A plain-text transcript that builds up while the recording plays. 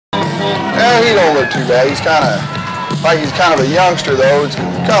look too bad. He's kind of a youngster though. It's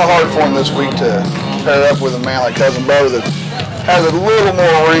kind of hard for him this week to pair up with a man like Cousin Bubba that has a little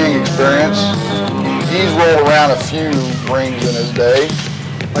more ring experience. He's rolled around a few rings in his day.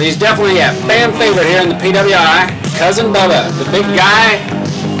 Well, he's definitely a fan favorite here in the PWI. Cousin Bubba, the big guy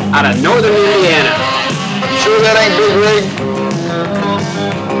out of northern Indiana. You sure that ain't Big Rig?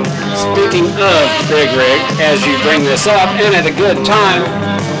 Speaking of Big Rig, as you bring this up, and at a good time,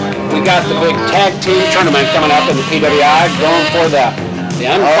 we got the big tag team tournament coming up in the PWI, going for the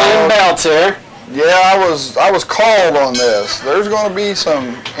unclaimed belts here. Yeah, I was called on this. There's going to be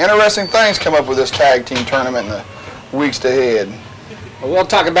some interesting things come up with this tag team tournament in the weeks ahead. Well, we'll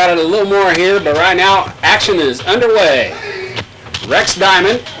talk about it a little more here, but right now, action is underway. Rex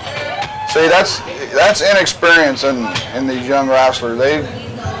Diamond. See, that's inexperience in these young wrestlers. They,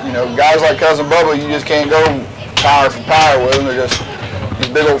 you know, guys like Cousin Bubba, you just can't go power for power with them. They're just these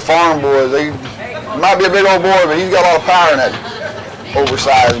big old farm boys. He might be a big old boy, but he's got a lot of power in that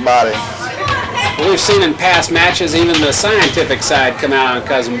oversized body. We've seen in past matches even the scientific side come out on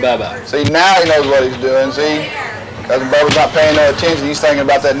Cousin Bubba. See, now he knows what he's doing. See, Cousin Bubba's not paying no attention. He's thinking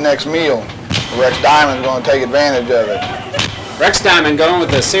about that next meal. Rex Diamond's going to take advantage of it. Rex Diamond going with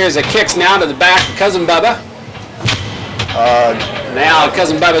a series of kicks now to the back of Cousin Bubba. Now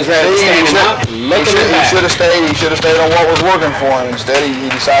Cousin Bubba's ready to stand up. Looking at that. He should have stayed on what was working for him. Instead, he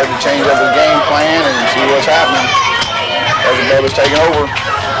decided to change up his game plan and see what's happening. Cousin Bubba's taking over.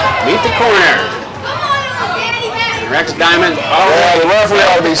 Meet the corner. Rex Diamond. Yeah, the referee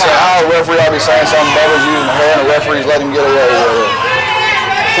ought to be saying something. Bubba's using the hair, and the referee's letting him get away with it.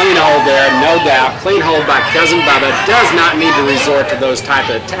 Clean hold there, no doubt. Clean hold by Cousin Bubba. Does not need to resort to those type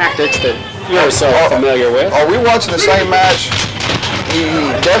of tactics that you're so familiar with. Are we watching the same match? He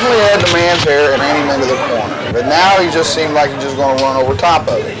definitely had the man's hair and ran him into the corner. But now he just seemed like he's just going to run over top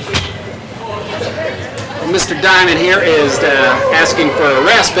of it. Mr. Diamond here is asking for a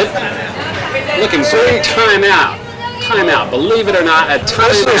respite. Looking for a timeout. Timeout. Believe it or not, a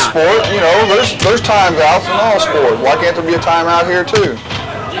timeout. This is a sport. You know, there's times outs in all sports. Why can't there be a timeout here too?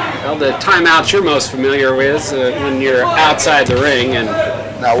 Well, the timeouts you're most familiar with when you're outside the ring and.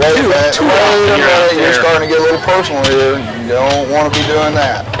 Now wait a minute. You're starting to get a little personal here. You don't want to be doing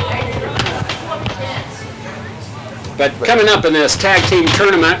that. But coming up in this tag team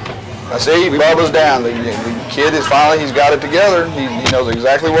tournament. I see Bubba's down. The kid is finally, he's got it together. He knows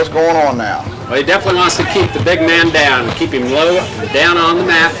exactly what's going on now. Well, he definitely wants to keep the big man down, keep him low, down on the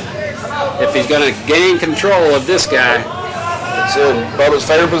mat. If he's going to gain control of this guy. It's in Bubba's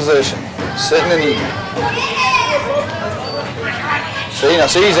favorite position, sitting and eating. See,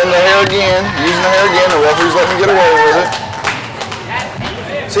 he's in the hair again, using the hair again. The referee's letting him get away with it.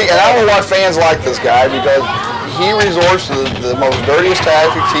 See, and I don't know why fans like this guy because he resorts to the most dirtiest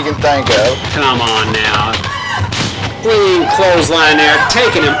tactics he can think of. Come on now. Clean clothesline there,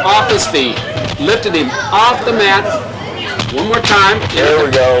 taking him off his feet. Lifted him off the mat. One more time. There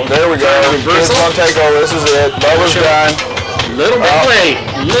we go. Kid's going to take over. This is it. Bubba's done. Little bit late.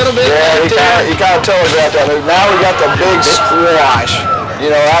 Little bit late. Yeah, he kind of telegraphed that move. Now we got the big squash. You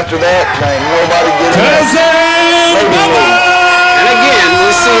know, after that, man, nobody gets it. And again,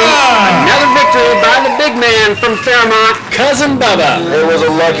 we see another victory by the big man from Fairmont, Cousin Bubba. It was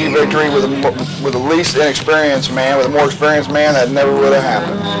a lucky victory with the least inexperienced man. With a more experienced man, that never would have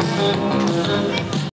happened.